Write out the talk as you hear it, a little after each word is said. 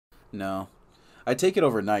No. I take it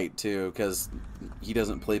overnight, too, because he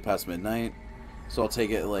doesn't play past midnight. So I'll take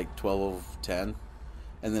it at like 12:10.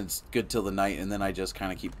 And then it's good till the night, and then I just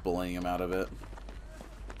kind of keep bullying him out of it.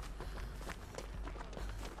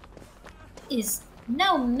 Is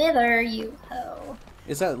no mither, you hoe.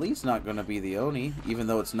 It's at least not going to be the Oni, even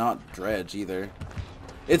though it's not Dredge either.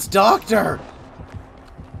 It's Doctor!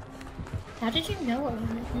 How did you know what we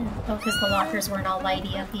were in? Oh, because the lockers weren't all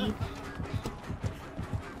lighty-uppy.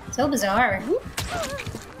 So bizarre.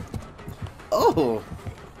 Oh!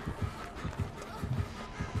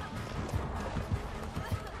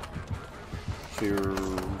 Sure.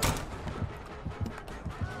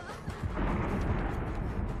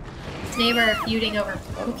 His neighbor are feuding over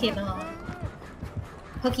Pokemon.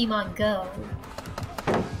 Pokemon Go.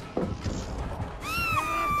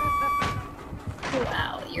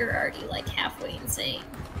 Wow, you're already like halfway insane.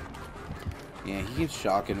 Yeah, he keeps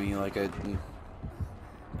shocking me like a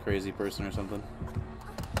crazy person or something.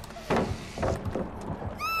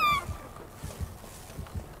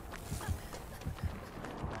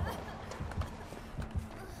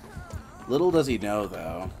 Little does he know,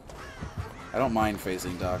 though. I don't mind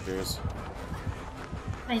facing doctors.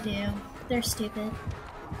 I do. They're stupid.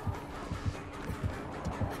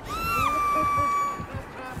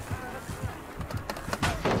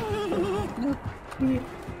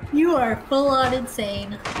 You are full on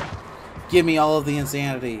insane. Give me all of the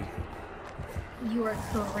insanity. You are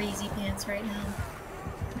crazy pants right now.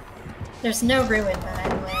 There's no ruin, by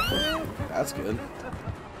the way. That's good.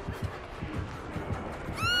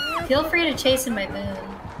 Feel free to chase in my boon.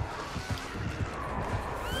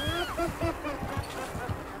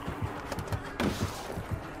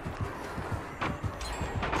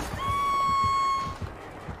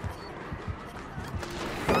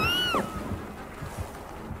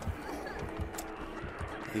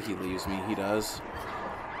 I think he leaves me. He does.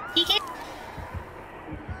 He can't.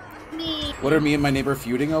 Me. What are me and my neighbor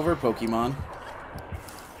feuding over? Pokemon.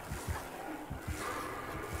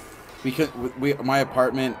 My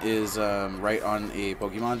apartment is right on a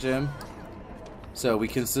Pokemon gym, so we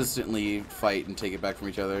consistently fight and take it back from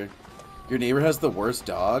each other. Your neighbor has the worst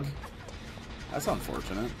dog? That's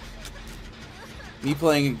unfortunate. Me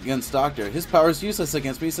playing against Doctor. His power is useless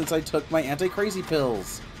against me since I took my anti-crazy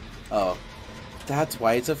pills. Oh, that's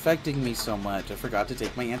why it's affecting me so much. I forgot to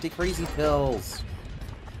take my anti-crazy pills.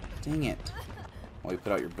 Dang it. Oh, you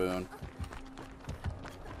put out your boon.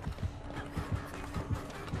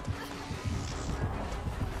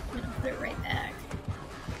 I'm gonna put it right back.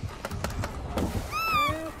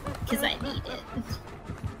 Because I need it.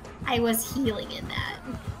 I was healing in that.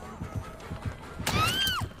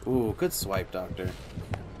 Ooh, good swipe, Doctor.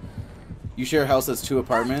 You share a house that's 2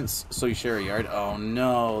 apartments, so you share a yard? Oh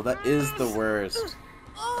no, that is the worst.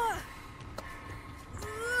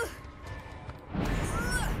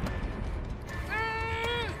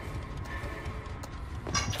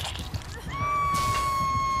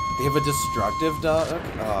 They have a destructive dog?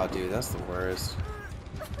 Oh, dude, that's the worst.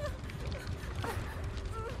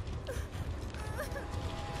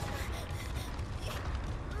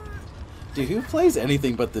 Dude, who plays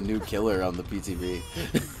anything but the new killer on the PTB?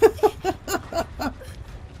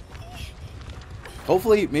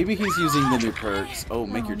 Hopefully, maybe he's using the new perks. Oh,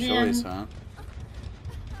 make your choice, huh?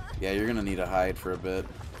 Yeah, you're gonna need a hide for a bit.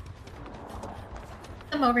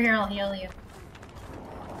 Come over here, I'll heal you.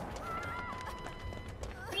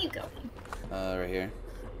 Where are you going? Right here.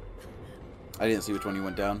 I didn't see which one you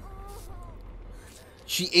went down.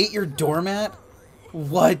 She ate your doormat?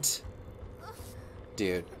 What?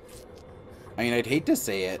 Dude. I mean, I'd hate to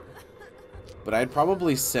say it, but I'd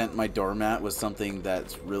probably scent my doormat with something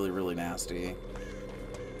that's really, really nasty,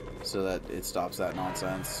 so that it stops that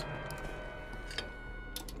nonsense.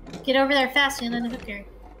 Get over there fast and then hook her.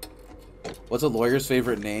 What's a lawyer's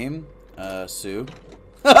favorite name? Sue.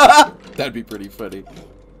 That'd be pretty funny.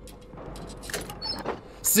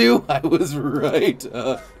 Sue, I was right.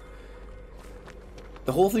 The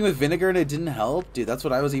whole thing with vinegar and it didn't help? Dude, that's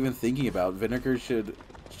what I was even thinking about. Vinegar should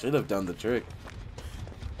have done the trick.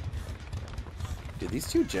 Dude, these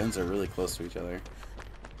 2 gens are really close to each other.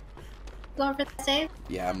 Going for the save?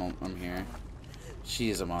 Yeah, I'm here. She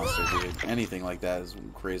is a monster, dude. Anything like that is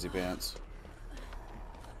crazy pants.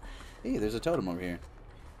 Hey, there's a totem over here.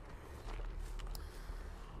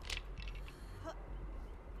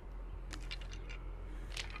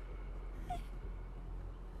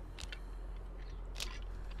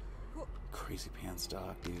 Crazy pants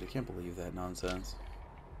doc, dude. I can't believe that nonsense.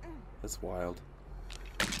 That's wild.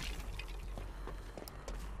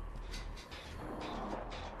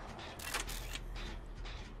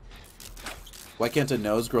 Why can't a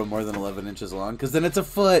nose grow more than 11 inches long? Because then it's a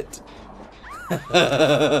foot!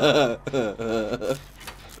 I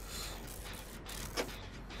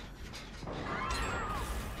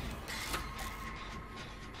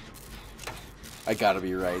gotta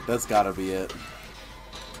be right. That's gotta be it.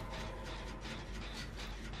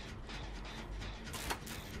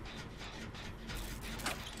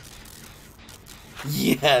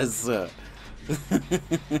 Yes!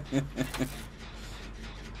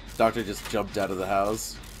 Doctor just jumped out of the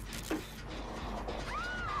house.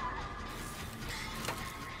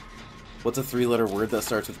 What's a 3-letter word that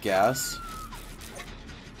starts with gas?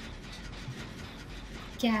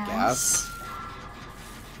 Gas.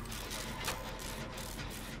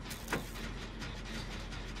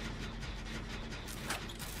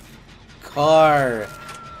 Car.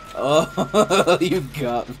 Oh, you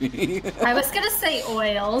got me. I was gonna say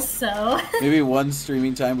oil, so... Maybe one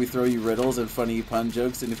streaming time we throw you riddles and funny pun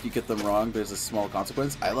jokes, and if you get them wrong, there's a small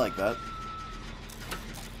consequence. I like that.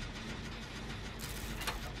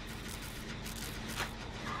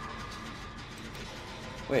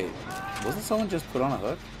 Wait, wasn't someone just put on a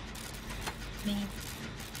hook? Me.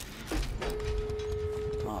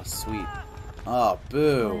 Oh, sweet. Oh,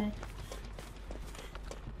 boo. What?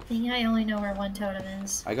 I think I only know where one totem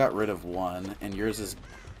is. I got rid of one, and yours is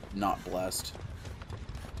not blessed.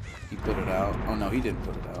 He put it out. Oh, no, he didn't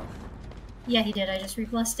put it out. Yeah, he did. I just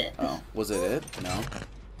re-blessed it. Oh, was it it? No?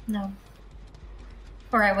 No.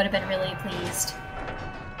 Or I would have been really pleased.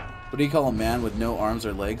 What do you call a man with no arms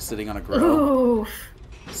or legs sitting on a grill? Ooh.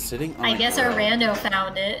 Sitting on I a guess grill. our rando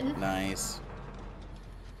found it. Nice.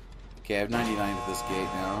 Okay, I have 99 at this gate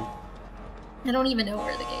now. I don't even know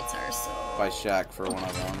where the gates are, so... By Shaq for one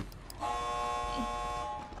of them.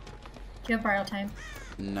 Do you have borrow time?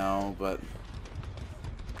 No, but...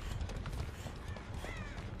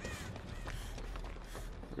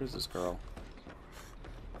 Where's this girl?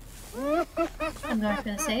 I'm not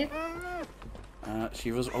gonna save.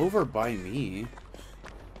 She was over by me.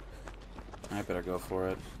 I better go for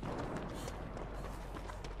it.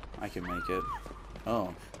 I can make it.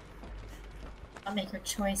 Oh. I'll make her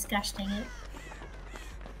choice, gosh dang it.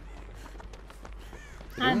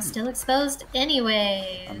 I'm still exposed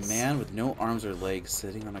anyways. A man with no arms or legs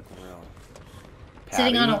sitting on a grill. Patty?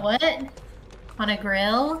 Sitting on a what? On a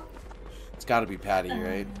grill? It's gotta be Patty,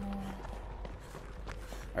 right?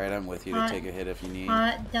 Alright, I'm with you to Hot- take a hit if you need.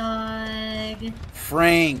 Hot dog.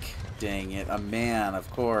 Frank! Dang it, a man, of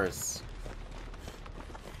course.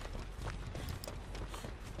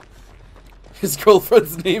 His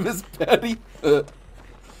girlfriend's name is Patty. It's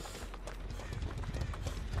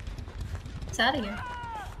out of here.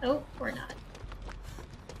 Oh, we're not.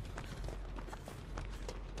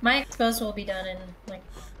 My exposed will be done in like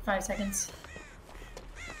 5 seconds.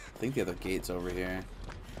 I think the other gate's over here.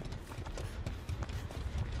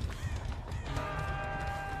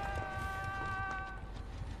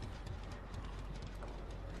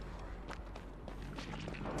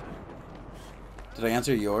 Did I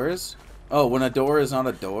answer yours? Oh, when a door is not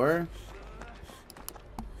a door?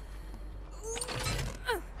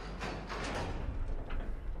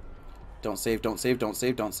 Don't save, don't save, don't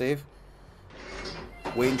save, don't save.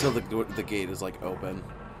 Wait until the gate is like open.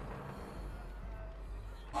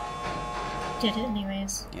 Did it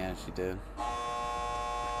anyways. Yeah, she did.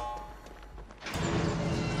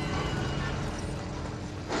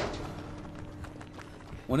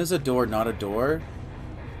 When is a door not a door?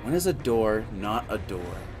 When is a door not a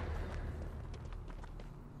door?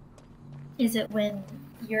 Is it when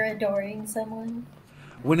you're adoring someone?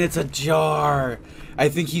 When it's a jar! I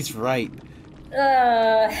think he's right. Is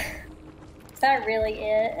that really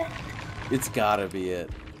it? It's gotta be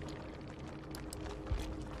it.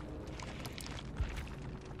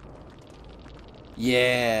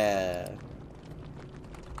 Yeah!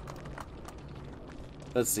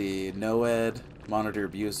 Let's see. Noed, monitor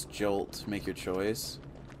abuse, jolt, make your choice.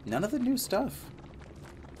 None of the new stuff.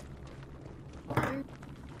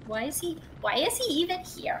 Why is he even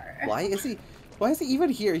here? Why is he even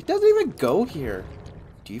here? He doesn't even go here.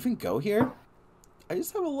 Do you even go here? I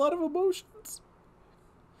just have a lot of emotions.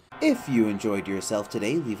 If you enjoyed yourself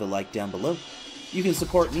today, leave a like down below. You can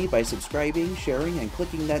support me by subscribing, sharing, and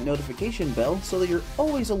clicking that notification bell so that you're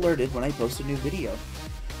always alerted when I post a new video.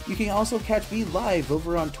 You can also catch me live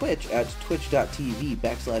over on Twitch at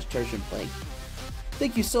twitch.tv/TarshanPlay.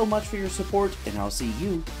 Thank you so much for your support, and I'll see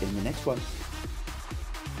you in the next one.